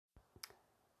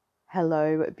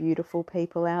Hello, beautiful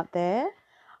people out there.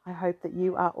 I hope that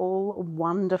you are all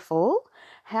wonderful.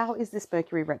 How is this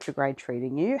Mercury retrograde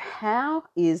treating you? How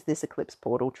is this eclipse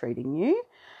portal treating you?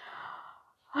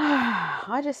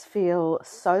 I just feel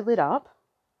so lit up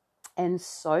and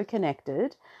so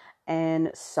connected and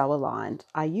so aligned.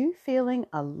 Are you feeling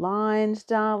aligned,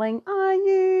 darling? Are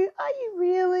you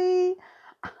really?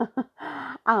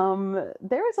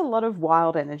 There is a lot of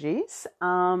wild energies,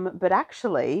 but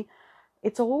actually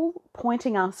it's all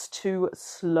pointing us to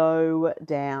slow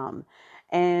down.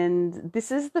 And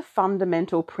this is the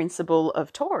fundamental principle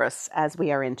of Taurus. As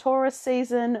we are in Taurus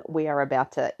season, we are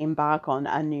about to embark on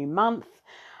a new month.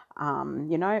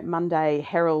 Monday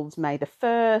heralds May the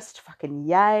 1st. Fucking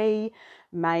yay.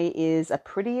 May is a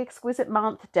pretty exquisite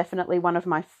month. Definitely one of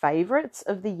my favorites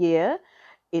of the year.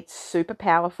 It's super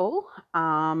powerful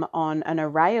on an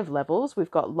array of levels. We've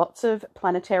got lots of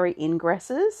planetary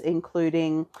ingresses,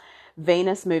 including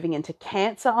Venus moving into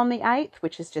Cancer on the 8th,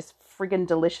 which is just friggin'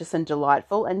 delicious and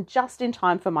delightful, and just in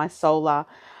time for my solar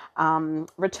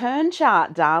return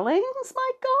chart, darlings.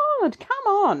 My God,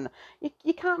 come on.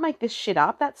 You can't make this shit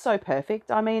up. That's so perfect.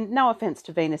 I mean, no offense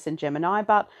to Venus in Gemini,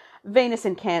 but Venus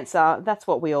in Cancer, that's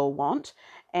what we all want.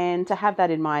 And to have that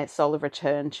in my solar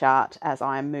return chart as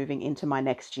I am moving into my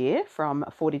next year from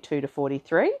 42 to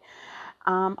 43,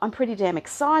 I'm pretty damn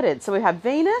excited. So we have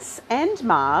Venus and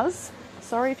Mars.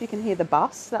 Sorry if you can hear the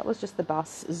bus. That was just the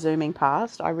bus zooming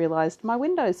past. I realised my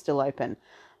window's still open.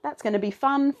 That's going to be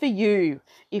fun for you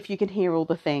if you can hear all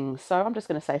the things. So I'm just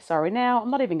going to say sorry now.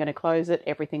 I'm not even going to close it.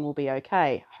 Everything will be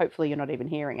okay. Hopefully you're not even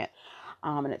hearing it.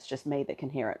 And it's just me that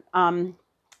can hear it.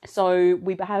 So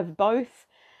we have both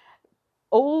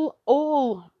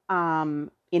all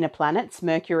inner planets,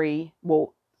 Mercury,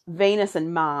 Venus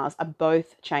and Mars are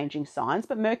both changing signs,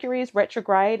 but Mercury is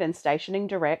retrograde and stationing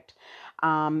direct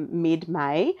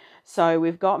mid-May. So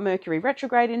we've got Mercury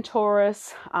retrograde in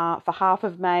Taurus for half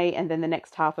of May, and then the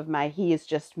next half of May he is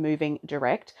just moving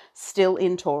direct, still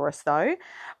in Taurus though.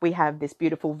 We have this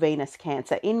beautiful Venus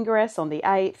Cancer ingress on the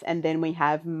 8th, and then we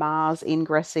have Mars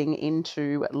ingressing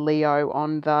into Leo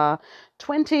on the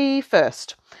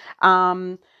 21st.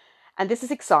 And this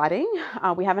is exciting.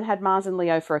 We haven't had Mars in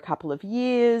Leo for a couple of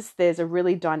years. There's a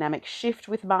really dynamic shift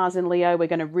with Mars in Leo. We're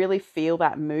going to really feel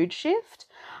that mood shift.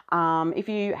 If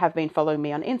you have been following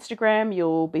me on Instagram,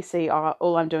 you'll be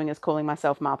all I'm doing is calling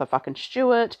myself Martha fucking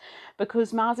Stewart,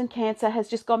 because Mars in Cancer has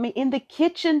just got me in the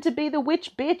kitchen to be the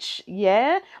witch bitch.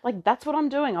 Yeah, like that's what I'm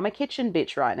doing. I'm a kitchen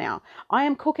bitch right now. I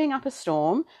am cooking up a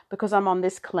storm because I'm on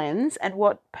this cleanse, and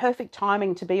what perfect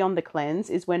timing to be on the cleanse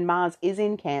is when Mars is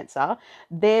in Cancer.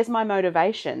 There's my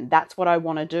motivation. That's what I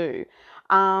want to do.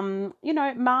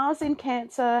 Mars in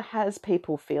Cancer has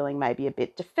people feeling maybe a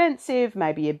bit defensive,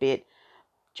 maybe a bit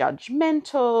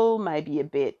judgmental, maybe a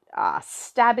bit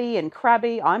stabby and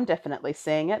crabby. I'm definitely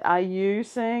seeing it. Are you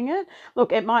seeing it?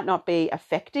 Look, it might not be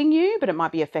affecting you, but it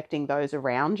might be affecting those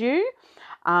around you.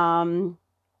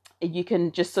 You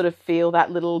can just sort of feel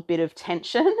that little bit of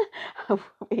tension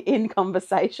in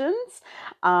conversations,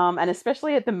 and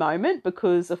especially at the moment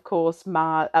because, of course,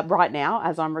 right now,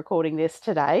 as I'm recording this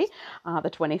today, the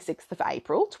 26th of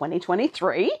April,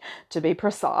 2023, to be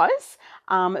precise,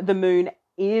 the moon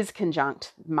is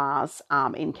conjunct Mars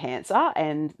in Cancer,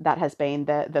 and that has been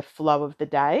the flow of the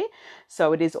day.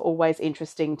 So it is always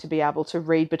interesting to be able to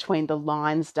read between the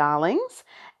lines, darlings.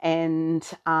 And,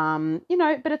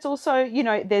 but it's also,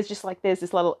 there's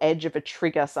this little edge of a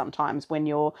trigger sometimes when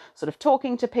you're sort of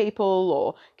talking to people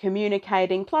or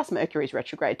communicating, plus Mercury's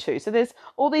retrograde too. So there's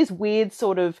all these weird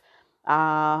sort of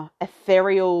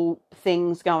ethereal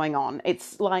things going on.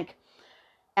 It's like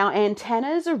our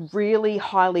antennas are really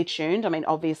highly tuned. I mean,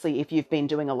 obviously, if you've been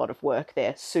doing a lot of work,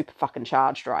 they're super fucking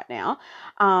charged right now.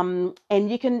 And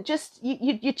you can just,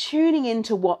 you're tuning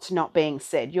into what's not being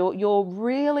said. You're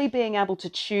really being able to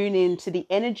tune into the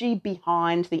energy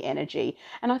behind the energy.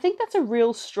 And I think that's a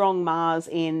real strong Mars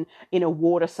in a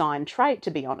water sign trait,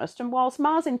 to be honest. And whilst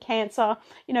Mars in Cancer,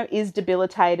 is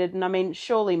debilitated, and I mean,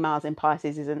 surely Mars in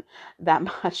Pisces isn't that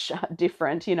much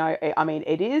different, I mean,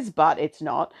 it is, but it's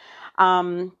not.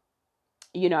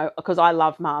 Because I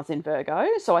love Mars in Virgo.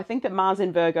 So I think that Mars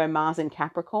in Virgo, Mars in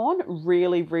Capricorn,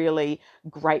 really, really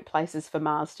great places for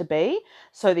Mars to be.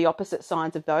 So the opposite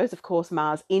signs of those, of course,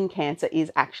 Mars in Cancer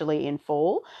is actually in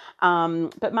fall.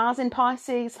 But Mars in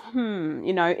Pisces,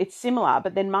 it's similar.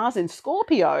 But then Mars in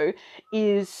Scorpio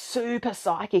is super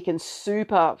psychic and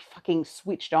super fucking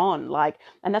switched on.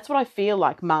 And that's what I feel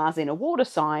like Mars in a water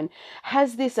sign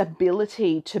has this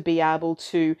ability to be able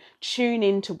to tune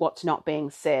into what's not being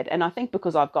said. And I think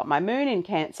because I've got my moon in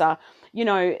Cancer,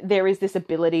 there is this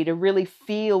ability to really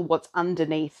feel what's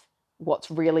underneath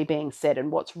what's really being said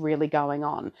and what's really going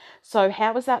on. So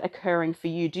how is that occurring for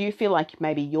you? Do you feel like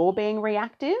maybe you're being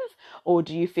reactive, or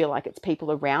do you feel like it's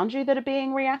people around you that are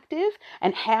being reactive?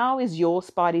 And how is your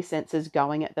spidey senses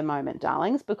going at the moment,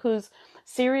 darlings? Because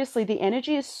seriously, the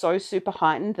energy is so super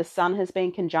heightened. The sun has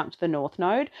been conjunct the North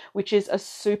Node, which is a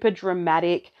super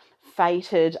dramatic,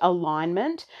 fated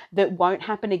alignment that won't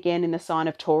happen again in the sign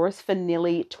of Taurus for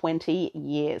nearly 20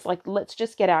 years. Like, let's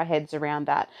just get our heads around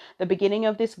that. The beginning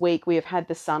of this week, we have had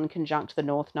the sun conjunct the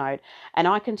North Node. And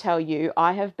I can tell you,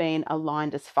 I have been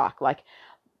aligned as fuck. Like,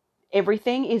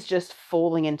 everything is just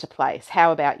falling into place.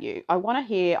 How about you? I want to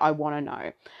hear, I want to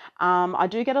know. I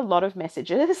do get a lot of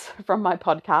messages from my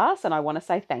podcast, and I want to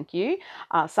say thank you.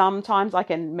 Sometimes I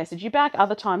can message you back,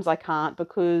 other times I can't,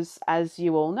 because as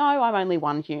you all know, I'm only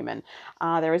one human.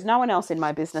 There is no one else in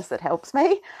my business that helps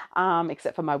me,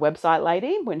 except for my website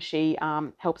lady when she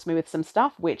helps me with some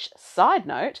stuff, which, side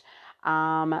note,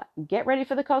 get ready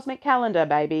for the cosmic calendar,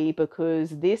 baby,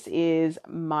 because this is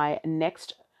my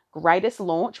next greatest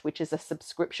launch, which is a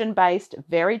subscription based,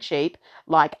 very cheap,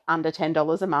 like under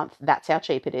 $10 a month. That's how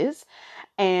cheap it is.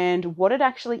 And what it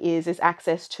actually is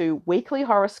access to weekly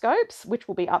horoscopes, which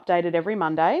will be updated every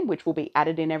Monday, which will be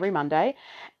added in every Monday.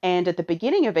 And at the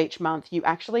beginning of each month, you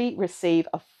actually receive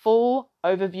a full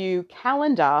overview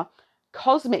calendar,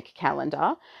 cosmic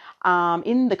calendar,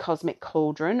 in the cosmic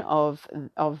cauldron of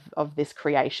this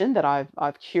creation that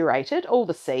I've curated, all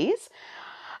the C's.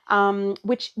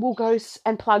 Which will go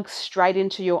and plug straight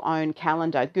into your own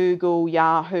calendar, Google,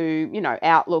 Yahoo,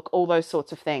 Outlook, all those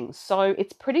sorts of things. So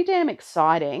it's pretty damn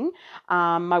exciting.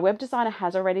 My web designer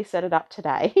has already set it up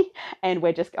today, and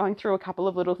we're just going through a couple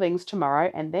of little things tomorrow,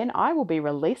 and then I will be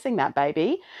releasing that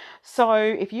baby. So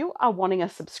if you are wanting a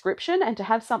subscription and to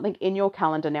have something in your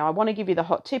calendar now, I want to give you the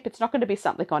hot tip. It's not going to be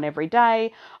something on every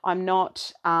day. I'm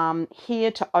not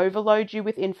here to overload you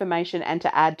with information and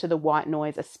to add to the white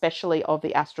noise, especially of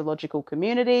the astrological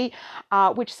community,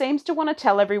 which seems to want to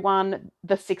tell everyone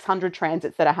the 600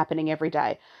 transits that are happening every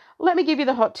day. Let me give you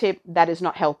the hot tip. That is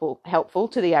not helpful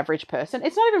to the average person.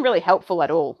 It's not even really helpful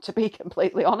at all, to be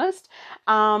completely honest.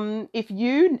 If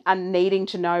you are needing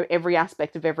to know every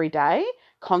aspect of every day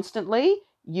constantly,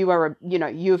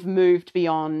 you've moved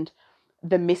beyond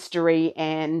the mystery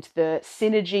and the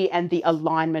synergy and the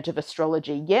alignment of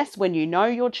astrology. Yes, when you know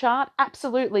your chart,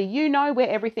 absolutely, you know where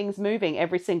everything's moving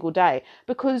every single day,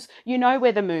 because you know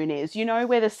where the moon is, you know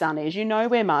where the sun is, you know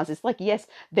where Mars is. Like, yes,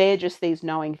 they're just these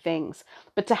knowing things.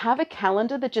 But to have a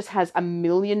calendar that just has a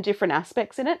million different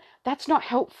aspects in it, that's not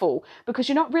helpful, because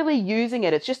you're not really using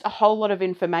it. It's just a whole lot of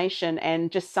information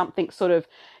and just something sort of,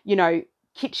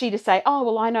 kitschy to say, oh,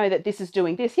 well, I know that this is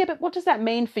doing this. Yeah, but what does that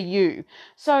mean for you?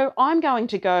 So I'm going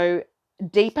to go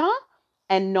deeper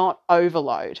and not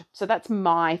overload. So that's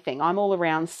my thing. I'm all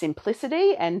around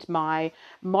simplicity, and my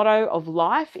motto of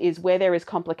life is where there is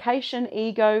complication,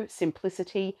 ego,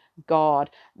 simplicity, God.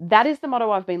 That is the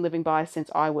motto I've been living by since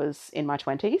I was in my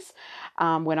 20s,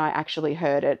 when I actually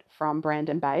heard it from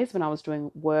Brandon Bays when I was doing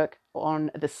work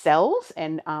on the cells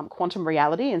and quantum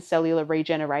reality and cellular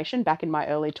regeneration back in my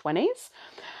early 20s.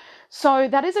 So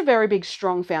that is a very big,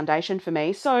 strong foundation for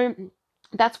me. So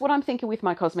that's what I'm thinking with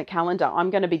my cosmic calendar. I'm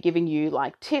going to be giving you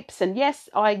like tips, and yes,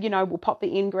 I, will pop the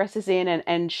ingresses in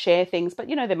and share things, but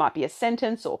there might be a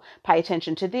sentence or pay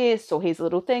attention to this, or here's a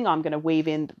little thing. I'm going to weave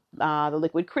in the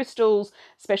liquid crystals,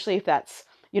 especially if that's,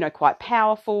 quite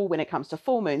powerful when it comes to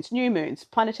full moons, new moons,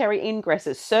 planetary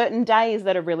ingresses, certain days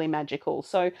that are really magical.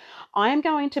 So I am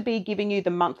going to be giving you the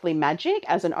monthly magic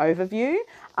as an overview,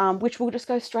 which will just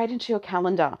go straight into your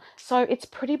calendar. So it's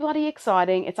pretty bloody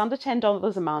exciting. It's under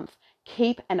 $10 a month.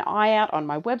 Keep an eye out on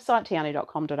my website,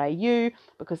 tiani.com.au,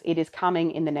 because it is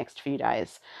coming in the next few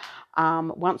days.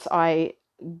 Once I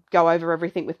go over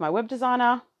everything with my web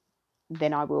designer,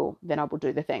 then I will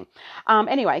do the thing.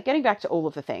 Anyway, getting back to all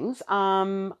of the things,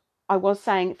 I was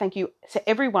saying thank you to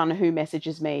everyone who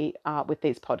messages me with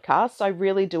these podcasts. I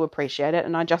really do appreciate it,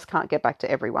 and I just can't get back to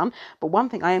everyone. But one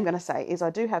thing I am going to say is I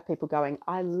do have people going,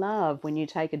 I love when you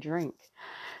take a drink.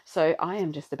 So I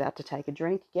am just about to take a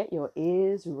drink. Get your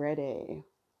ears ready.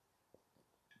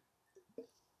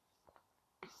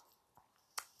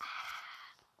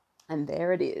 And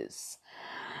there it is.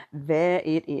 There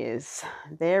it is.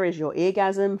 There is your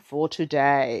eargasm for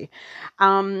today.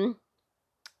 So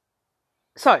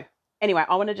anyway,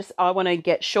 I want to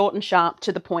get short and sharp,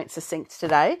 to the point, succinct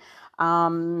today,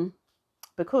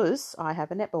 because I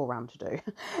have a netball run to do.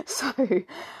 So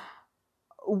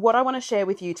what I want to share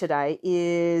with you today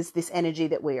is this energy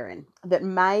that we're in, that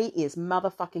May is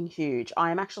motherfucking huge.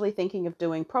 I am actually thinking of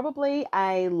doing probably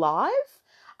a live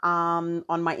on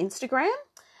my Instagram.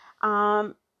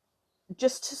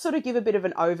 just to sort of give a bit of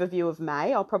an overview of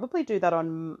May, I'll probably do that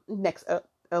on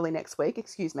early next week,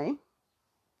 excuse me,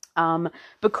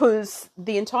 because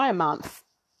the entire month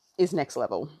is next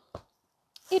level.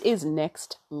 It is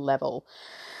next level.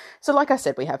 So like I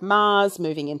said, we have Mars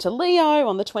moving into Leo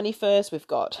on the 21st. We've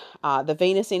got the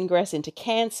Venus ingress into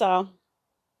Cancer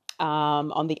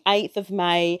on the 8th of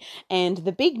May. And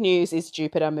the big news is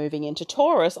Jupiter moving into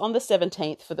Taurus on the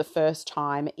 17th for the first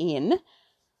time in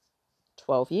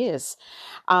 12 years.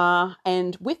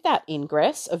 And with that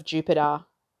ingress of Jupiter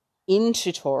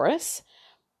into Taurus,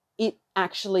 it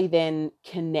actually then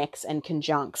connects and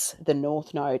conjuncts the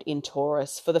North Node in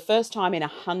Taurus for the first time in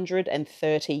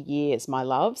 130 years, my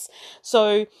loves.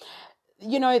 So,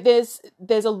 you know, there's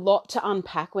a lot to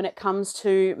unpack when it comes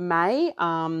to May.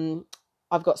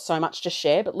 I've got so much to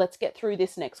share, but let's get through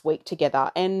this next week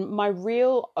together. And my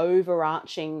real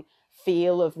overarching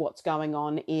feel of what's going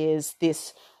on is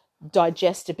this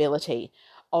digestibility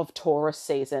of Taurus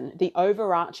season. The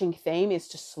overarching theme is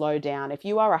to slow down. If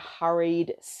you are a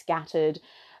hurried, scattered,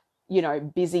 you know,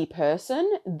 busy person,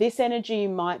 this energy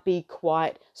might be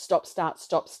quite stop,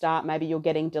 start. Maybe you're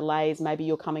getting delays. Maybe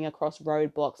you're coming across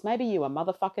roadblocks. Maybe you are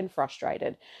motherfucking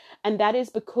frustrated. And that is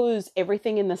because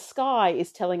everything in the sky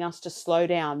is telling us to slow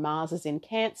down. Mars is in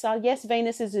Cancer. Yes,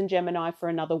 Venus is in Gemini for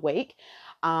another week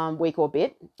or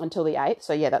bit until the 8th.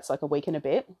 So yeah, that's like a week and a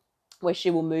bit, where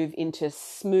she will move into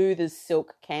smooth as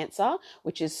silk Cancer,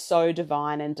 which is so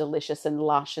divine and delicious and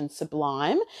lush and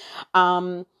sublime.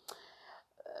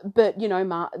 But, you know,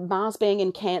 Mars being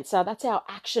in Cancer, that's our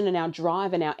action and our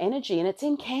drive and our energy, and it's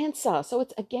in Cancer. So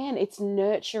it's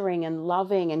nurturing and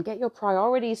loving, and get your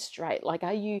priorities straight. Like,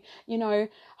 are you, you know,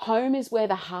 home is where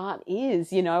the heart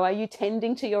is, you know, are you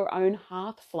tending to your own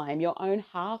hearth flame, your own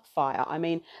hearth fire? I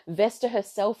mean, Vesta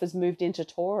herself has moved into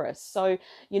Taurus. So,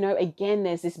 you know, again,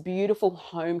 there's this beautiful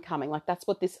homecoming. Like, that's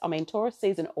what Taurus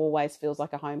season always feels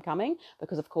like a homecoming,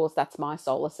 because of course that's my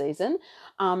solar season.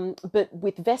 But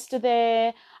with Vesta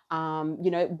there,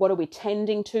 you know, what are we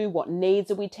tending to? What needs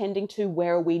are we tending to?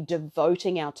 Where are we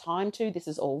devoting our time to? This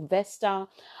is all Vesta.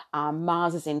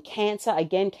 Mars is in Cancer.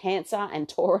 Again, Cancer and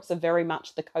Taurus are very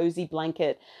much the cozy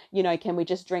blanket. You know, can we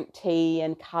just drink tea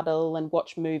and cuddle and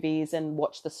watch movies and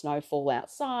watch the snow fall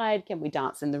outside? Can we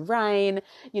dance in the rain?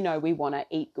 You know, we want to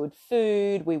eat good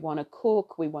food. We want to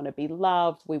cook. We want to be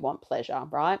loved. We want pleasure,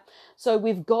 right? So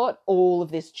we've got all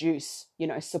of this juice, you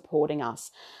know, supporting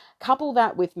us. Couple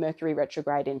that with Mercury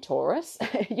retrograde in Taurus,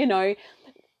 you know,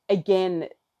 again,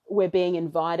 we're being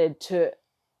invited to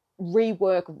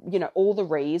rework, you know, all the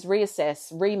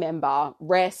reassess, remember,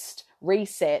 rest,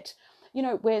 reset. You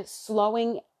know, we're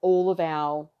slowing all of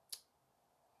our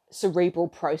cerebral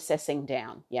processing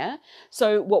down. Yeah.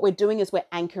 So what we're doing is we're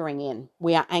anchoring in.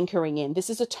 We are anchoring in. This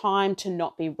is a time to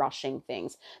not be rushing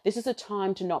things. This is a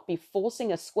time to not be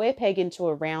forcing a square peg into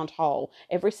a round hole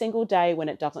every single day when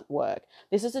it doesn't work.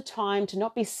 This is a time to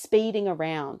not be speeding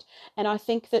around. And I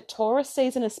think that Taurus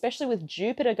season, especially with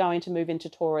Jupiter going to move into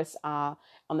Taurus on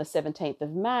the 17th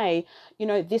of May, you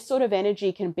know, this sort of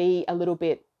energy can be a little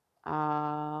bit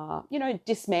you know,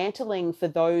 dismantling for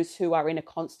those who are in a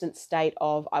constant state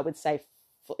of, I would say,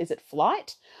 is it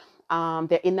flight?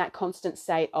 They're in that constant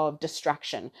state of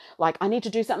distraction. Like, I need to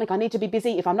do something. I need to be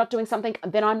busy. If I'm not doing something,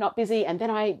 then I'm not busy. And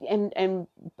then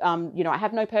you know, I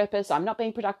have no purpose. I'm not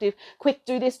being productive. Quick,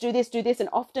 do this. And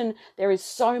often there is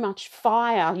so much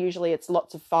fire. Usually it's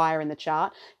lots of fire in the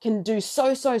chart, can do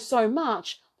so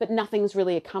much, but nothing's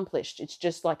really accomplished. It's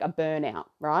just like a burnout,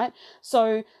 right?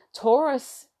 So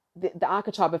Taurus, the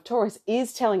archetype of Taurus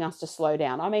is telling us to slow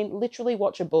down. I mean, literally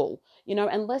watch a bull, you know,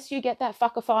 unless you get that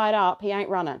fucker fired up, he ain't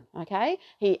running. Okay.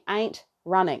 He ain't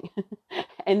running.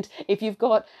 And if you've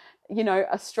got, you know,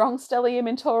 a strong stellium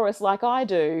in Taurus, like I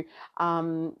do,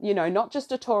 you know, not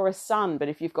just a Taurus sun, but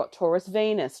if you've got Taurus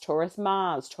Venus, Taurus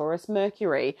Mars, Taurus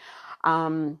Mercury,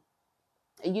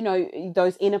 you know,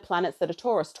 those inner planets that are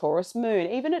Taurus Moon,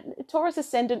 even Taurus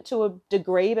ascendant to a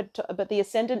degree, but the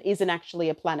ascendant isn't actually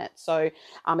a planet. So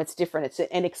it's different. It's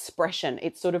an expression.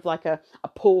 It's sort of like a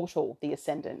portal, the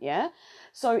ascendant, yeah?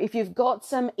 So if you've got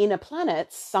some inner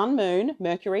planets, Sun, Moon,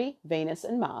 Mercury, Venus,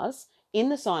 and Mars, in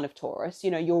the sign of Taurus,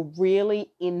 you know, you're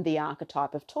really in the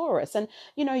archetype of Taurus. And,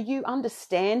 you know, you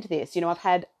understand this. You know, I've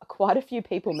had quite a few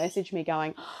people message me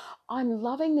going, I'm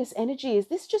loving this energy. Is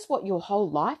this just what your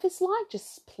whole life is like?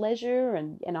 Just pleasure?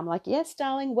 And I'm like, yes,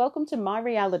 darling, welcome to my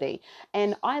reality.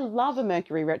 And I love a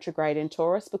Mercury retrograde in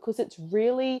Taurus because it's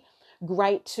really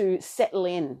great to settle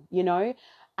in, you know.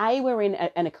 We're in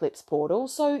an eclipse portal.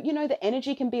 So, you know, the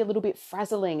energy can be a little bit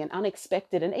frazzling and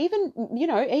unexpected. And even, you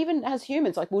know, even as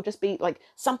humans, like we'll just be like,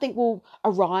 something will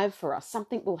arrive for us.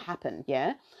 Something will happen.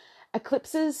 Yeah.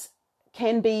 Eclipses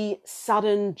can be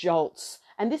sudden jolts.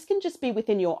 And this can just be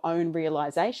within your own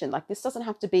realization. Like, this doesn't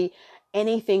have to be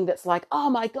anything that's like, oh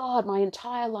my God, my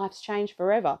entire life's changed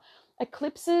forever.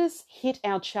 Eclipses hit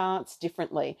our charts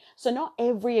differently. So not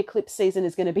every eclipse season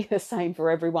is going to be the same for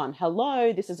everyone.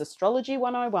 Hello, this is Astrology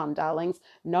 101, darlings.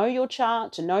 Know your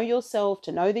chart, to know yourself,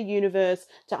 to know the universe,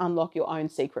 to unlock your own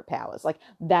secret powers. Like,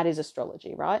 that is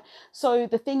astrology, right? So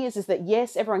the thing is that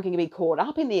yes, everyone can be caught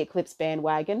up in the eclipse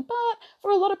bandwagon, but for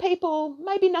a lot of people,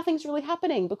 maybe nothing's really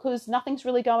happening because nothing's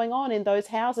really going on in those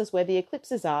houses where the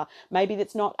eclipses are. Maybe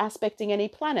it's not aspecting any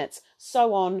planets,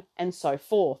 so on and so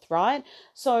forth, right?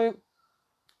 So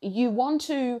you want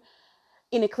to,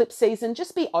 in eclipse season,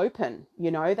 just be open.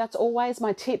 That's always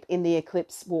my tip in the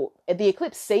eclipse. Well, the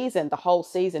eclipse season, the whole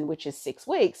season, which is 6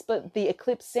 weeks, but the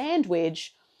eclipse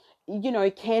sandwich,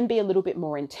 can be a little bit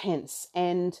more intense.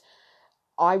 And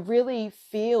I really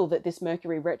feel that this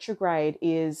Mercury retrograde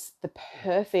is the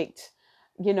perfect,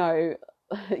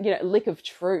 lick of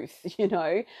truth,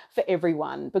 for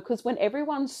everyone. Because when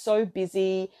everyone's so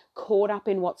busy, caught up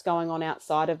in what's going on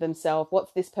outside of themselves,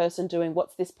 what's this person doing,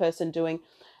 what's this person doing,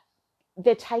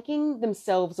 they're taking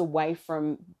themselves away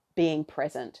from being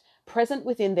present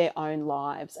within their own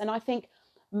lives. And I think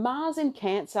Mars in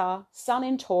Cancer, Sun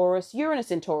in Taurus,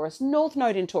 Uranus in Taurus, North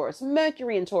Node in Taurus,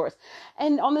 Mercury in Taurus,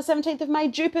 and on the 17th of May,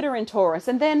 Jupiter in Taurus,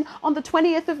 and then on the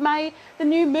 20th of May, the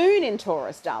new moon in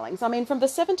Taurus, darlings. I mean, from the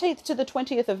 17th to the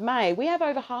 20th of May, we have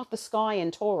over half the sky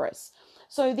in Taurus.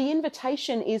 So the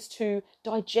invitation is to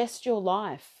digest your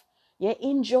life. Yeah,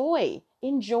 enjoy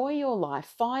your life,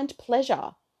 find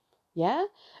pleasure. Yeah,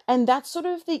 and that's sort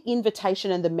of the invitation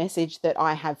and the message that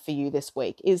I have for you this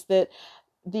week, is that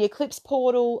the eclipse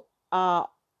portal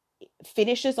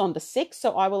finishes on the 6th,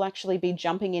 so I will actually be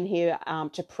jumping in here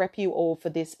to prep you all for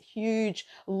this huge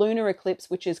lunar eclipse,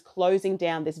 which is closing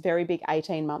down this very big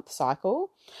 18-month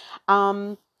cycle.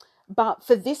 But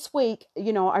for this week,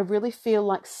 I really feel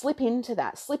like slip into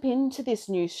this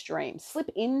new stream, slip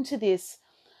into this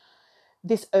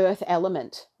earth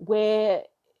element, where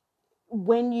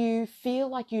when you feel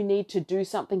like you need to do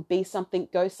something, be something,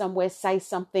 go somewhere, say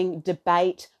something,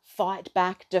 debate, fight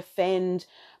back, defend,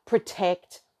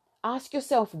 protect, ask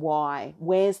yourself why.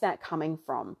 Where's that coming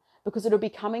from? Because it'll be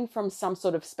coming from some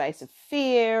sort of space of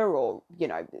fear, or,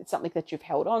 something that you've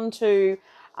held on to,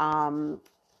 not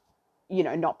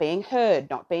being heard,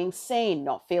 not being seen,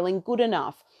 not feeling good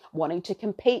enough, wanting to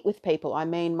compete with people. I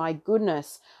mean, my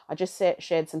goodness, I just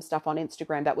shared some stuff on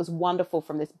Instagram that was wonderful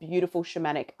from this beautiful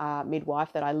shamanic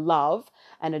midwife that I love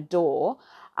and adore.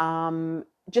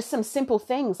 Just some simple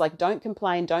things like don't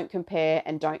complain, don't compare,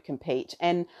 and don't compete.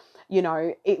 And,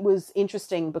 it was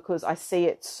interesting because I see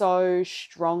it so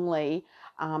strongly,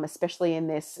 especially in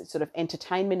this sort of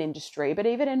entertainment industry, but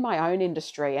even in my own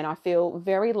industry. And I feel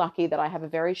very lucky that I have a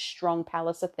very strong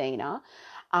Pallas Athena,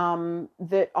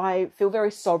 that I feel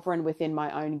very sovereign within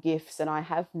my own gifts, and I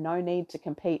have no need to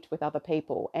compete with other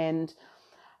people. And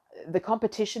the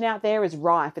competition out there is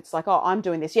rife. It's like, oh, I'm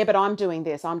doing this. Yeah, but I'm doing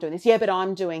this. I'm doing this. Yeah, but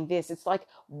I'm doing this. It's like,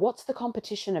 what's the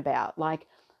competition about? Like,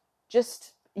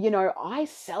 just, I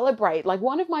celebrate. Like,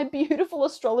 one of my beautiful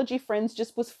astrology friends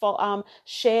just was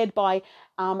shared by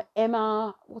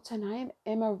Emma, what's her name?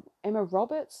 Emma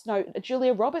Roberts? No,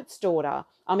 Julia Roberts' daughter.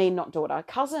 I mean, not daughter,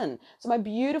 cousin. So my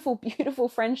beautiful, beautiful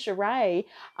friend Sheree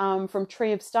from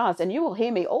Tree of Stars. And you will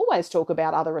hear me always talk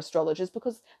about other astrologers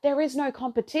because there is no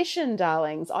competition,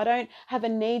 darlings. I don't have a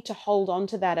need to hold on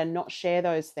to that and not share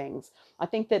those things. I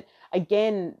think that,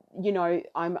 again,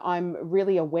 I'm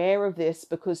really aware of this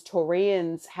because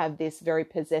Taurians have this very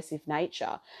possessive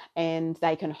nature and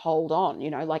they can hold on,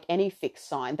 like any fixed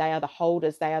sign. They are the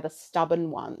holders. They are the stubborn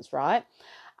ones, right?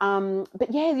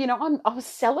 But yeah, I was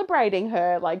celebrating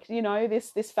her, like,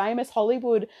 this famous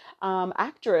Hollywood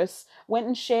actress went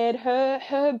and shared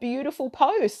her beautiful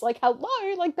post. Like,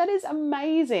 hello, like, that is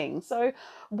amazing. So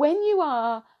when you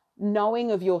are knowing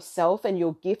of yourself and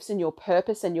your gifts and your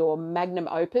purpose and your magnum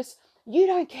opus, you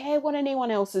don't care what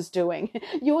anyone else is doing.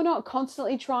 You're not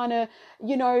constantly trying to,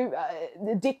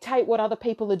 dictate what other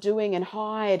people are doing and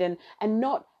hide and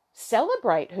not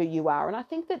celebrate who you are. And I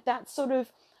think that that's sort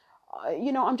of,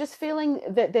 I'm just feeling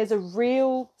that there's a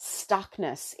real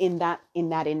stuckness in that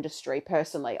industry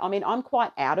personally. I mean, I'm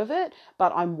quite out of it,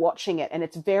 but I'm watching it and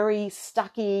it's very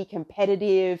stucky,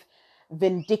 competitive,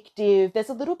 vindictive. There's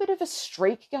a little bit of a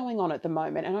streak going on at the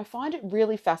moment, and I find it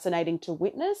really fascinating to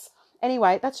witness.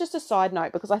 Anyway, that's just a side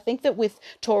note because I think that with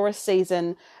Taurus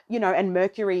season, and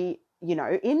Mercury,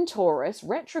 in Taurus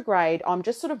retrograde, I'm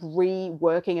just sort of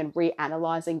reworking and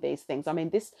reanalyzing these things. I mean,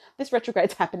 this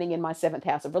retrograde's happening in my 7th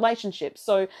house of relationships.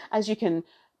 So as you can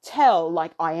tell,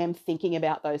 like, I am thinking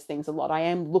about those things a lot. I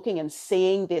am looking and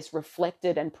seeing this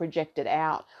reflected and projected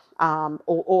out,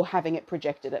 or having it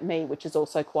projected at me, which is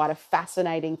also quite a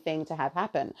fascinating thing to have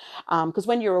happen. Because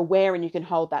when you're aware and you can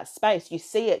hold that space, you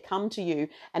see it come to you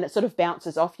and it sort of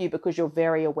bounces off you because you're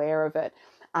very aware of it.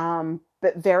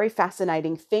 But very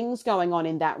fascinating things going on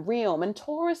in that realm. And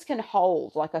Taurus can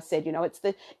hold, like I said,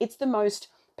 it's the most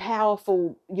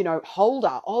powerful,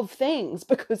 holder of things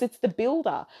because it's the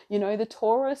builder. The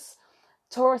Taurus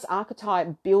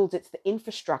archetype builds, it's the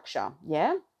infrastructure.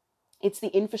 Yeah. It's the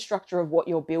infrastructure of what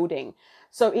you're building.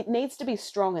 So it needs to be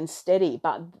strong and steady,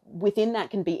 but within that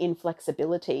can be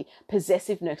inflexibility,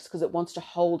 possessiveness, because it wants to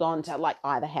hold on to like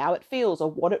either how it feels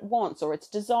or what it wants or its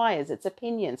desires, its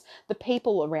opinions, the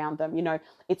people around them.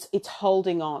 It's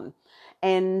holding on.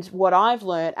 And what I've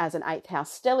learned as an 8th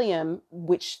house stellium,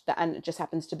 and it just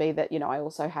happens to be that, I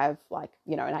also have like,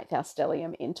 an 8th house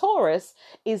stellium in Taurus,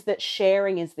 is that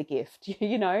sharing is the gift.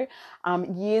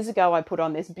 Years ago, I put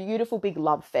on this beautiful big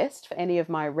love fest for any of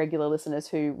my regular listeners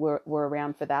who were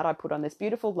around for that. I put on this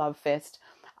beautiful love fest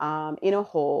in a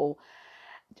hall,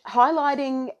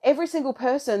 highlighting every single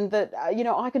person that,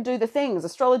 I can do the things,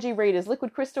 astrology readers,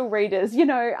 liquid crystal readers,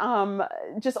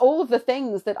 just all of the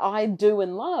things that I do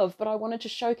and love, but I wanted to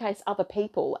showcase other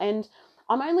people. And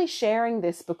I'm only sharing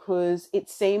this because it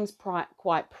seems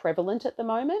quite prevalent at the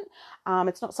moment.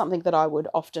 It's not something that I would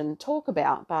often talk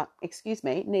about, but excuse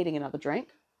me, needing another drink.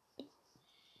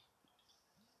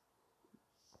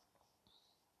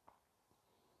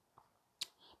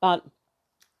 But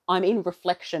I'm in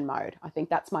reflection mode. I think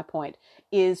that's my point,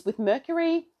 is with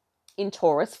Mercury in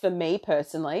Taurus, for me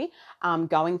personally,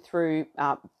 going through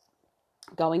my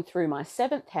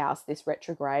 7th house, this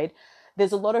retrograde,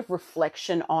 there's a lot of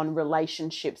reflection on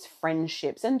relationships,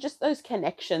 friendships, and just those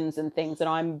connections and things. And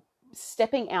I'm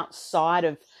stepping outside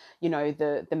of,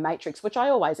 the matrix, which I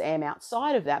always am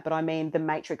outside of that. But I mean the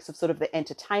matrix of sort of the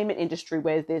entertainment industry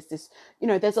where there's this,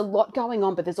 there's a lot going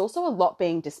on, but there's also a lot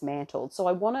being dismantled. So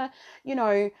I want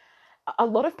to, a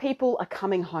lot of people are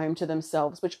coming home to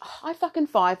themselves, which high fucking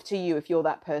five to you if you're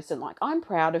that person. Like, I'm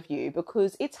proud of you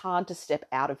because it's hard to step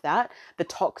out of that, the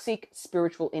toxic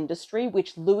spiritual industry,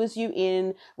 which lures you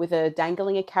in with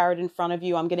dangling a carrot in front of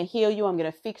you. I'm going to heal you. I'm going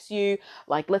to fix you.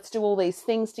 Like, let's do all these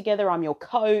things together. I'm your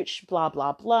coach, blah,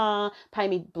 blah, blah. Pay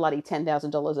me bloody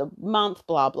 $10,000 a month,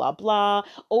 blah, blah, blah.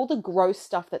 All the gross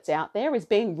stuff that's out there is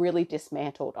being really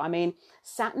dismantled. I mean,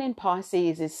 Saturn in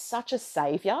Pisces is such a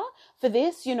savior for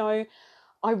this.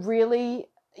 I really,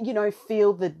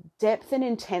 feel the depth and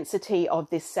intensity of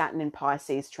this Saturn in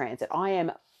Pisces transit. I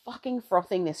am fucking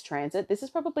frothing this transit. This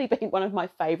has probably been one of my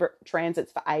favorite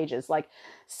transits for ages. Like,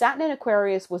 Saturn in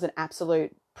Aquarius was an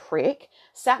absolute prick.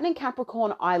 Saturn in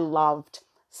Capricorn, I loved.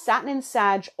 Saturn in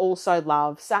Sag, also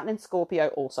love. Saturn in Scorpio,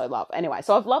 also love. Anyway,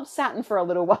 so I've loved Saturn for a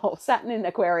little while. Saturn in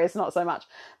Aquarius, not so much.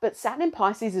 But Saturn in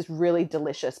Pisces is really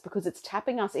delicious because it's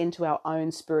tapping us into our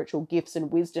own spiritual gifts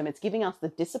and wisdom. It's giving us the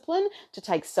discipline to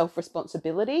take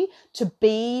self-responsibility, to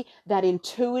be that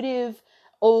intuitive,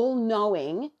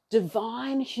 all-knowing,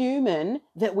 divine human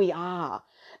that we are.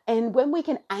 And when we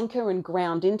can anchor and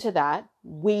ground into that,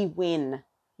 we win.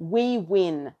 We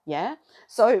win, yeah?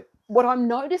 So what I'm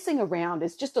noticing around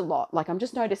is just a lot. Like, I'm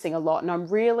just noticing a lot, and I'm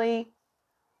really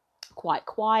quite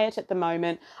quiet at the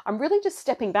moment. I'm really just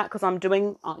stepping back because I'm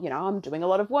doing a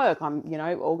lot of work. I'm,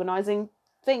 organizing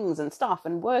things and stuff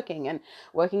and working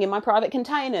in my private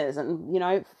containers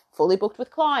and, fully booked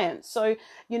with clients. So,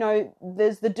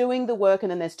 there's the doing the work and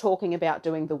then there's talking about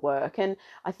doing the work. And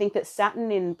I think that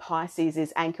Saturn in Pisces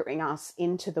is anchoring us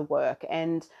into the work,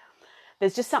 and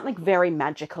there's just something very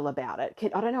magical about it.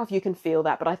 I don't know if you can feel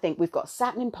that, but I think we've got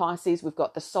Saturn in Pisces, we've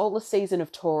got the solar season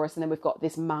of Taurus, and then we've got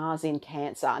this Mars in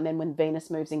Cancer. And then when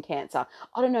Venus moves in Cancer,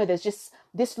 I don't know, there's just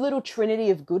this little trinity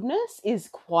of goodness is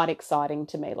quite exciting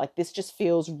to me. Like, this just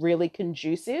feels really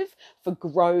conducive for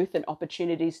growth and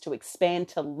opportunities to expand,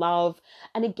 to love,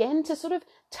 and again, to sort of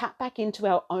tap back into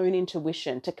our own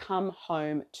intuition, to come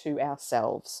home to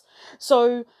ourselves.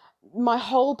 So my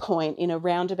whole point in a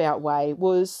roundabout way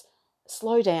was,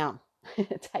 slow down.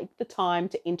 Take the time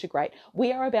to integrate.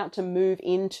 We are about to move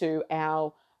into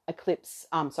our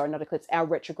our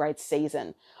retrograde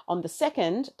season. On the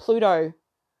 2nd, Pluto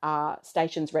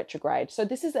stations retrograde. So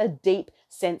this is a deep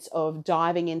sense of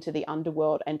diving into the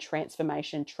underworld and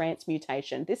transformation,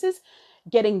 transmutation. This is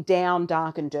getting down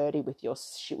dark and dirty with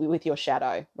your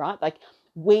shadow, right? Like,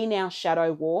 we now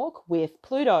shadow walk with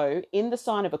Pluto in the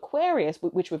sign of Aquarius,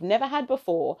 which we've never had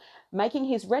before, making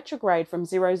his retrograde from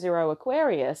 00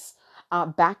 Aquarius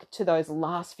back to those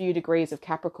last few degrees of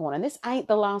Capricorn. And this ain't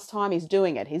the last time he's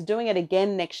doing it. He's doing it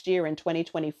again next year in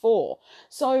 2024.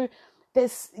 So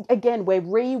we're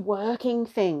reworking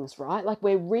things, right? Like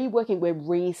we're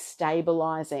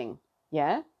restabilizing.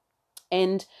 Yeah.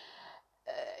 And,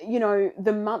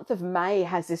 the month of May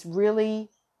has this really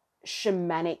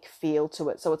shamanic feel to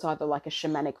it. So it's either like a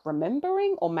shamanic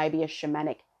remembering or maybe a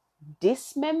shamanic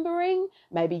dismembering.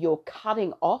 Maybe you're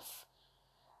cutting off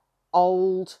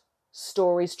old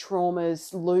stories,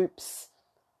 traumas, loops,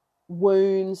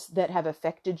 wounds that have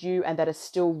affected you and that are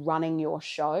still running your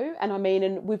show.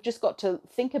 And we've just got to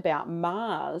think about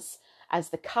Mars as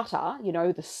the cutter,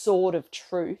 the sword of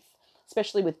truth,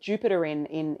 especially with Jupiter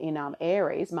in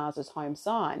Aries, Mars's home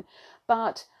sign.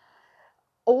 But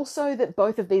also that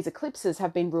both of these eclipses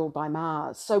have been ruled by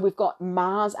Mars. So we've got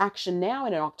Mars action now,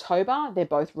 and in October, they're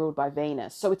both ruled by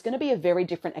Venus. So it's going to be a very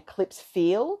different eclipse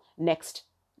feel next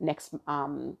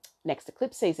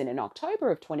eclipse season in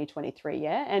October of 2023.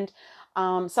 Yeah. And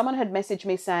someone had messaged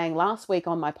me saying last week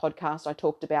on my podcast, I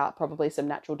talked about probably some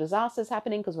natural disasters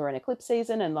happening because we're in eclipse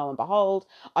season, and lo and behold,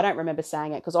 I don't remember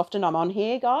saying it because often I'm on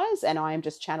here, guys, and I am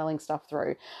just channeling stuff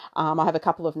through. I have a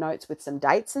couple of notes with some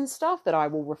dates and stuff that I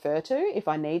will refer to if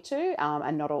I need to,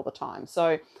 and not all the time.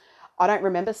 So I don't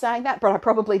remember saying that, but I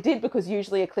probably did, because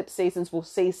usually eclipse seasons will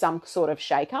see some sort of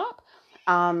shake up.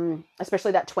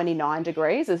 Especially that 29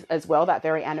 degrees as well, that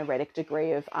very anaretic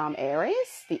degree of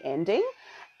Aries, the ending.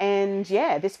 And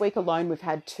yeah, this week alone, we've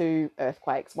had 2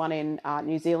 earthquakes, one in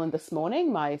New Zealand this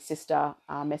morning. My sister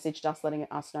messaged us letting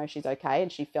us know she's okay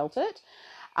and she felt it.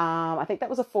 I think that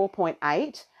was a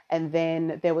 4.8. And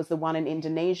then there was the one in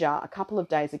Indonesia a couple of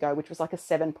days ago, which was like a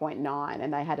 7.9.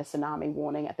 And they had a tsunami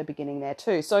warning at the beginning there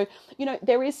too. So,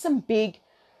 there is some big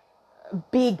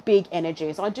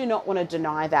energies. I do not want to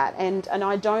deny that. And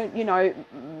I don't,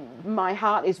 my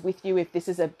heart is with you if this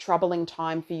is a troubling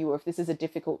time for you or if this is a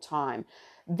difficult time.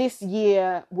 This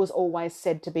year was always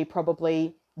said to be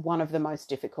probably one of the most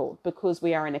difficult because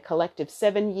we are in a collective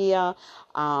 7 year.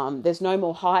 There's no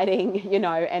more hiding,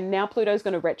 and now Pluto's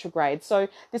going to retrograde. So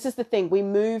this is the thing. We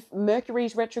move,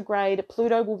 Mercury's retrograde,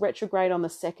 Pluto will retrograde on the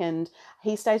 2nd.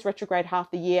 He stays retrograde half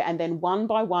the year, and then one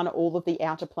by one, all of the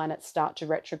outer planets start to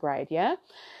retrograde. Yeah.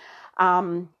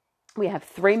 We have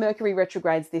 3 Mercury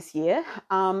retrogrades this year.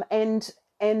 And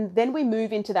then we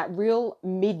move into that real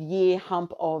mid-year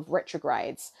hump of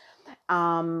retrogrades.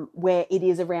 Where it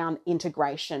is around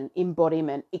integration,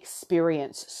 embodiment,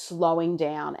 experience, slowing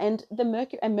down. And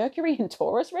Mercury in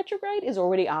Taurus retrograde is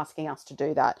already asking us to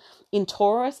do that. In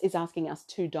Taurus is asking us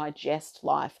to digest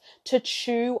life, to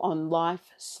chew on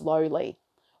life slowly.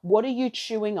 What are you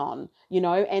chewing on?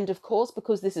 And of course,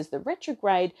 because this is the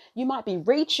retrograde, you might be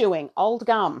re-chewing old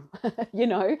gum.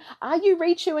 Are you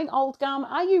re-chewing old gum?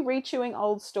 Are you re-chewing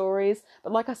old stories?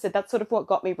 But like I said, that's sort of what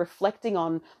got me reflecting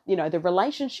on, the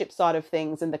relationship side of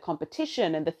things and the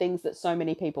competition and the things that so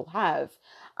many people have,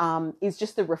 is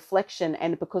just the reflection.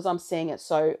 And because I'm seeing it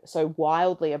so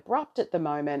wildly abrupt at the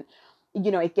moment,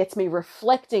 it gets me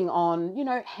reflecting on,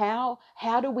 how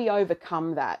do we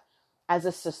overcome that as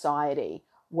a society?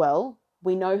 Well,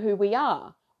 we know who we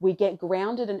are. We get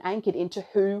grounded and anchored into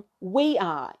who we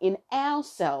are in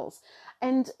ourselves.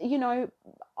 And,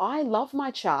 I love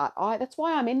my chart. That's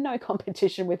why I'm in no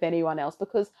competition with anyone else,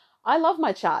 because I love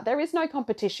my chart. There is no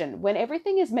competition. When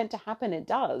everything is meant to happen, it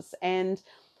does. And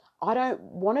I don't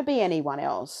want to be anyone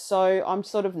else. So I'm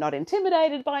sort of not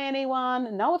intimidated by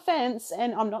anyone. No offense.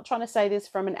 And I'm not trying to say this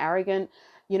from an arrogant,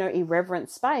 irreverent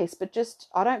space, but just,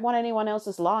 I don't want anyone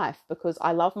else's life because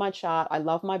I love my chart. I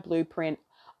love my blueprint.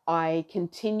 I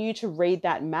continue to read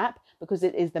that map because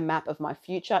it is the map of my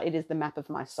future. It is the map of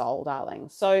my soul, darling.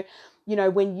 So,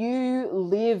 when you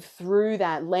live through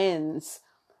that lens,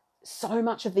 so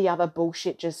much of the other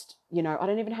bullshit just, I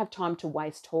don't even have time to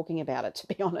waste talking about it, to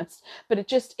be honest, but it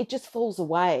just falls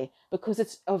away because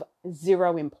it's of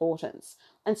zero importance.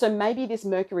 And so maybe this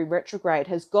Mercury retrograde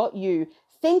has got you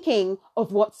thinking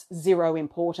of what's zero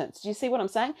importance. Do you see what I'm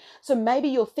saying? So maybe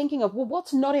you're thinking of, well,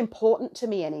 what's not important to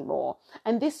me anymore?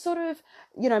 And this sort of,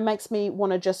 makes me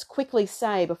want to just quickly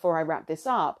say before I wrap this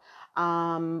up,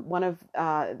 one of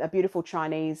a beautiful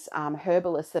Chinese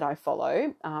herbalist that I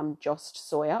follow, Yost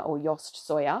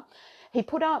Soya, he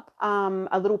put up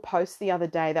a little post the other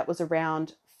day that was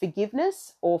around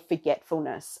forgiveness or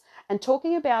forgetfulness, and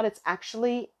talking about it's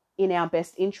actually in our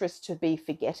best interest to be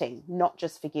forgetting, not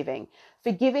just forgiving.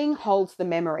 Forgiving holds the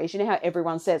memories. You know how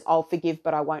everyone says, I'll forgive,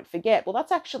 but I won't forget. Well,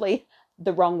 that's actually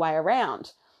the wrong way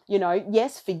around.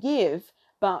 Yes, forgive,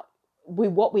 but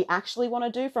what we actually want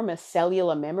to do from a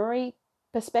cellular memory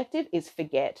perspective is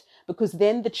forget, because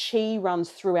then the chi runs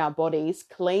through our bodies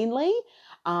cleanly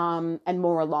and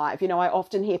more alive. I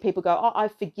often hear people go, oh,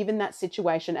 I've forgiven that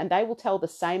situation, and they will tell the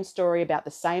same story about the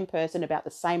same person, about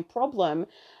the same problem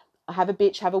have a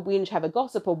bitch, have a whinge, have a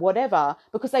gossip or whatever,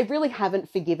 because they really haven't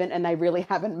forgiven and they really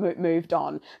haven't moved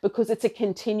on, because it's a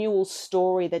continual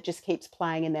story that just keeps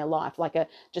playing in their life, like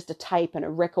just a tape and a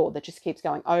record that just keeps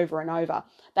going over and over.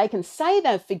 They can say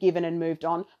they've forgiven and moved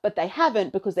on, but they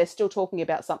haven't, because they're still talking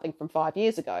about something from 5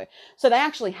 years ago. So they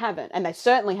actually haven't, and they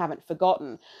certainly haven't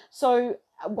forgotten. So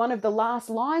one of the last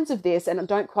lines of this, and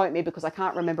don't quote me because I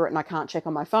can't remember it and I can't check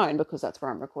on my phone because that's where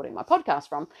I'm recording my podcast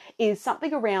from, is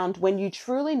something around when you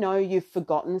truly know you've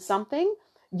forgotten something,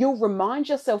 you'll remind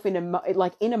yourself in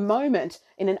a moment,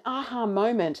 in an aha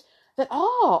moment, that,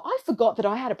 oh, I forgot that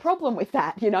I had a problem with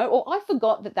that, or I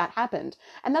forgot that that happened.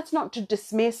 And that's not to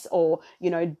dismiss or,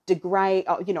 degrade,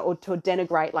 or to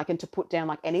denigrate, and to put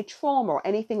down any trauma or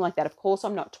anything like that. Of course,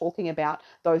 I'm not talking about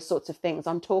those sorts of things.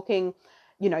 I'm talking,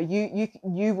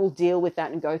 you will deal with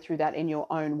that and go through that in your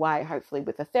own way, hopefully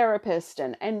with a therapist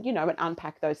and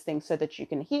unpack those things so that you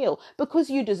can heal, because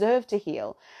you deserve to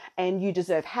heal and you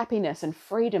deserve happiness and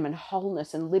freedom and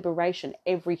wholeness and liberation.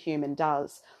 Every human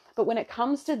does. But when it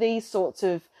comes to these sorts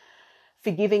of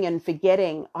forgiving and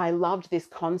forgetting, I loved this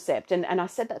concept. And I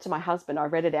said that to my husband. I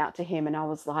read it out to him and I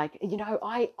was like,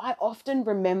 I often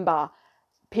remember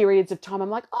periods of time I'm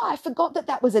like, oh, I forgot that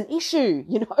that was an issue,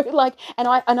 and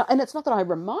it's not that I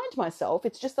remind myself,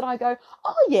 it's just that I go,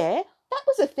 oh yeah, that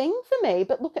was a thing for me,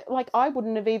 but look at, I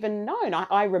wouldn't have even known.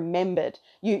 I remembered.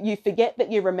 You forget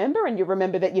that you remember, and you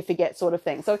remember that you forget, sort of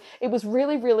thing. So it was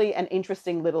really, really an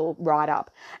interesting little write-up,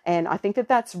 and I think that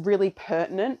that's really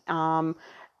pertinent,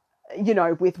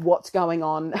 with what's going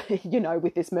on,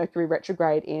 with this Mercury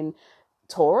retrograde in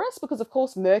Taurus, because of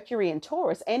course Mercury in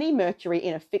Taurus, any Mercury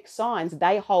in a fixed signs,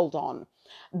 they hold on.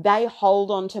 They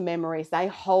hold on to memories, they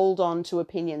hold on to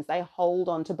opinions, they hold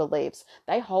on to beliefs,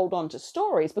 they hold on to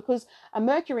stories, because a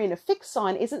Mercury in a fixed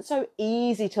sign isn't so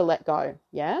easy to let go.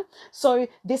 Yeah. So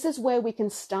this is where we can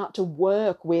start to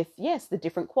work with, yes, the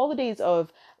different qualities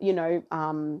of,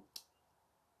 the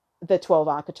 12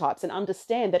 archetypes, and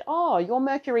understand that, oh, your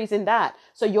Mercury's in that,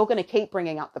 so you're going to keep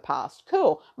bringing up the past.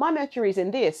 Cool. My Mercury's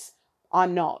in this.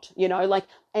 I'm not,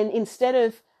 and instead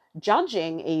of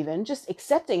judging, even just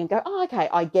accepting and go, oh, okay,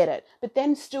 I get it. But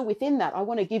then still within that, I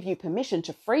want to give you permission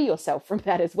to free yourself from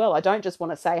that as well. I don't just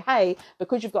want to say, hey,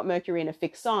 because you've got Mercury in a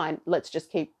fixed sign, let's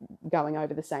just keep going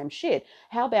over the same shit.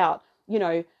 How about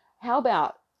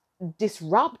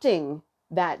disrupting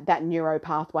that neuro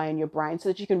pathway in your brain so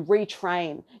that you can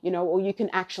retrain, or you can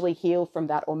actually heal from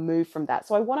that or move from that.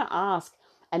 So I want to ask,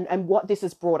 and what this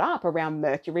has brought up around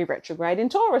Mercury retrograde in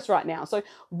Taurus right now. So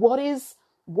what is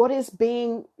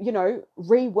being,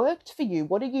 reworked for you?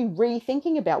 What are you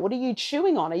rethinking about? What are you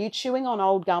chewing on? Are you chewing on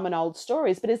old gum and old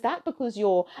stories? But is that because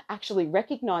you're actually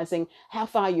recognizing how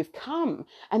far you've come,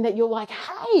 and that you're like,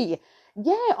 hey,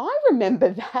 yeah, I remember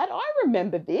that. I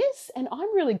remember this, and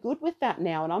I'm really good with that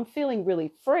now, and I'm feeling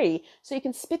really free. So you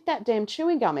can spit that damn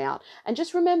chewing gum out. And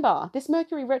just remember, this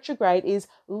Mercury retrograde is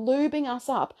lubing us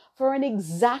up for an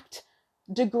exact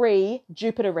degree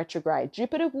Jupiter retrograde.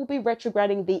 Jupiter will be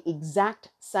retrograding the exact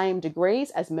same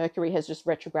degrees as Mercury has just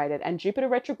retrograded. And Jupiter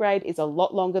retrograde is a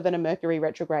lot longer than a Mercury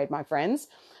retrograde, my friends.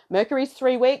 Mercury's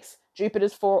 3 weeks,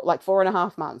 Jupiter's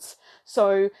 4.5 months.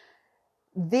 So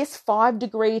this 5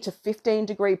 degree to 15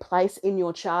 degree place in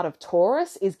your chart of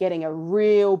Taurus is getting a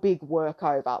real big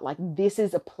workover. This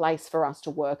is a place for us to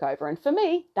work over. And for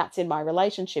me, that's in my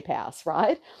relationship house,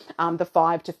 right? The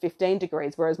 5 to 15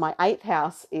 degrees, whereas my 8th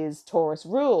house is Taurus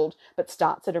ruled, but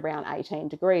starts at around 18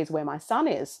 degrees where my sun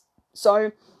is.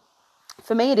 So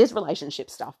for me, it is relationship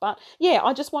stuff. But yeah,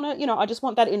 I just want to, I just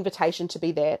want that invitation to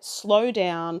be there. Slow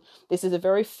down. This is a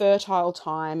very fertile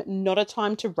time, not a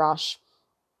time to rush.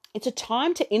 It's a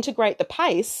time to integrate the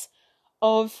pace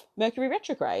of Mercury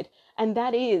retrograde, and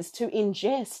that is to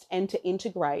ingest and to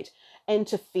integrate and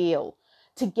to feel,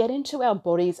 to get into our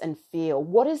bodies and feel.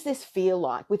 What does this feel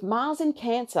like? With Mars in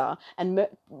Cancer and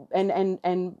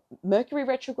Mercury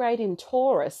retrograde in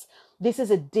Taurus, this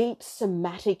is a deep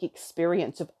somatic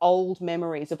experience of old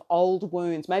memories, of old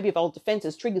wounds, maybe of old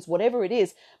defenses, triggers, whatever it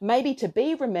is, maybe to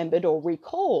be remembered or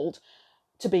recalled,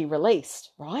 to be released,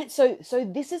 right? So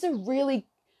this is a really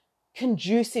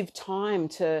conducive time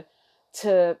to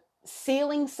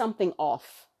sealing something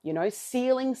off,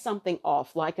 sealing something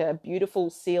off, like a beautiful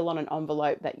seal on an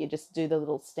envelope that you just do the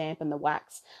little stamp and the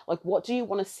wax. What do you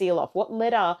want to seal off? What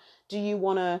letter do you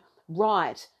want to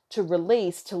write, to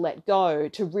release, to let go,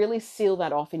 to really seal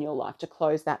that off in your life, to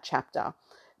close that chapter?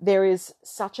 There is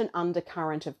such an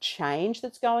undercurrent of change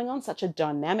that's going on, such a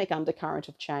dynamic undercurrent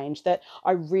of change, that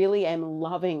I really am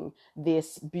loving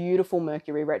this beautiful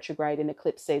Mercury retrograde in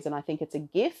eclipse season. I think it's a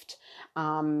gift.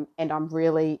 And I'm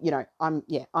really,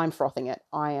 I'm frothing it.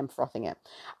 I am frothing it.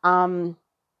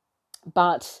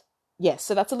 But yes,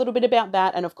 so that's a little bit about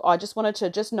that. And I just wanted to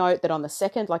just note that on the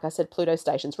 2nd, like I said, Pluto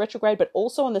stations retrograde, but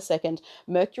also on the 2nd,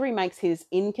 Mercury makes his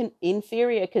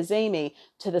inferior cazimi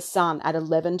to the sun at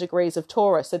 11 degrees of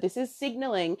Taurus. So this is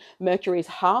signaling Mercury's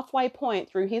halfway point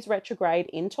through his retrograde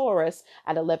in Taurus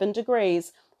at 11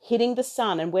 degrees, hitting the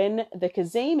sun. And when the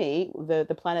cazimi,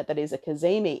 the planet that is a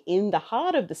cazimi in the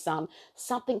heart of the sun,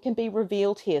 something can be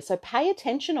revealed here. So pay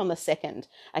attention on the 2nd,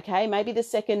 okay? Maybe the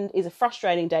 2nd is a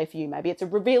frustrating day for you. Maybe it's a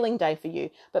revealing day for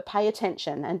you, but pay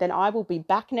attention. And then I will be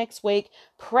back next week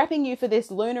prepping you for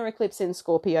this lunar eclipse in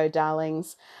Scorpio,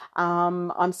 darlings.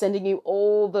 I'm sending you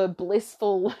all the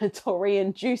blissful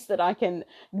Taurian juice that I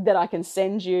can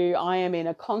send you. I am in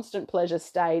a constant pleasure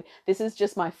state. This is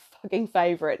just my fucking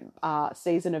favorite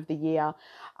season of the year.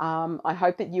 I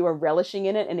hope that you are relishing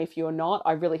in it, and if you're not,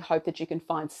 I really hope that you can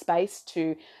find space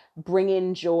to bring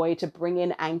in joy, to bring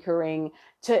in anchoring,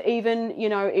 to even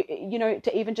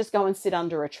to even just go and sit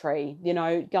under a tree.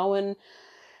 Go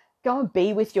and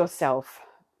be with yourself.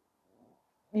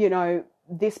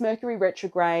 This Mercury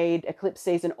retrograde, eclipse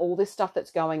season, all this stuff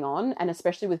that's going on, and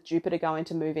especially with Jupiter going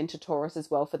to move into Taurus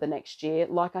as well for the next year,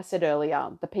 like I said earlier,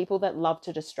 the people that love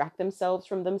to distract themselves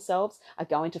from themselves are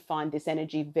going to find this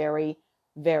energy very,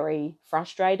 very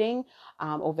frustrating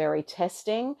or very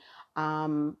testing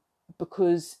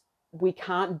because we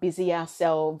can't busy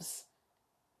ourselves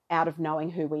out of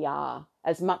knowing who we are,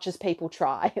 as much as people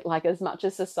try, like as much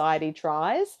as society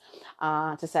tries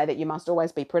to say that you must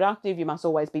always be productive, you must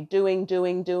always be doing,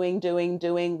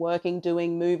 working,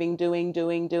 doing, moving,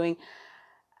 doing.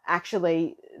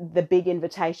 Actually, the big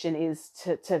invitation is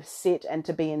to sit and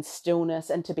to be in stillness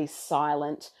and to be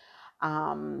silent.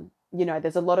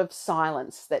 There's a lot of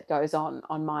silence that goes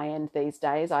on my end these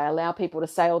days. I allow people to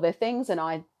say all their things and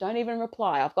I don't even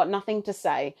reply. I've got nothing to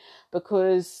say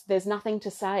because there's nothing to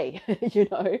say,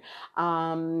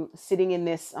 sitting in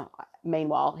this.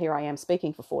 Meanwhile, here I am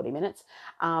speaking for 40 minutes.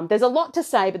 There's a lot to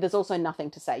say, but there's also nothing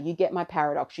to say. You get my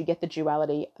paradox. You get the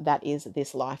duality that is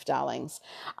this life, darlings.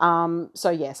 So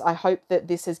yes, I hope that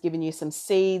this has given you some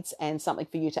seeds and something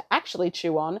for you to actually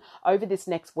chew on over this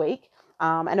next week.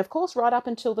 And of course, right up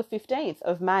until the 15th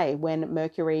of May when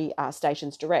Mercury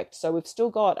stations direct. So we've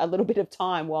still got a little bit of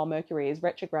time while Mercury is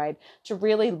retrograde to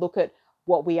really look at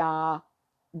what we are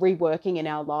reworking in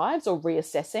our lives or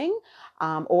reassessing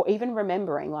or even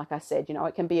remembering. Like I said,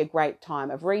 it can be a great time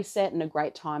of reset and a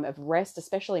great time of rest,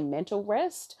 especially mental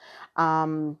rest.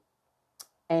 And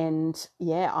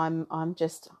yeah, I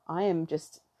am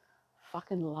just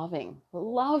fucking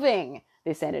loving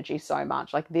this energy so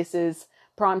much. Like, this is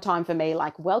prime time for me.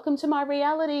 Like, welcome to my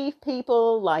reality,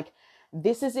 people. Like,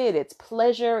 this is it. It's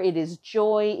pleasure. It is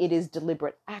joy. It is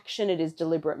deliberate action. It is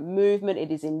deliberate movement.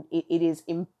 It is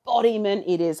embodiment.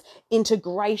 It is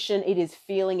integration. It is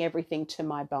feeling everything to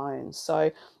my bones.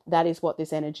 So that is what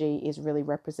this energy is really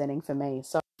representing for me.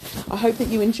 So I hope that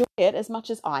you enjoy it as much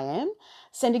as I am.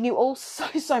 Sending you all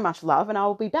so much love, and I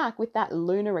will be back with that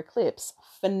lunar eclipse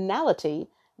finality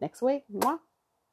next week. Mwah.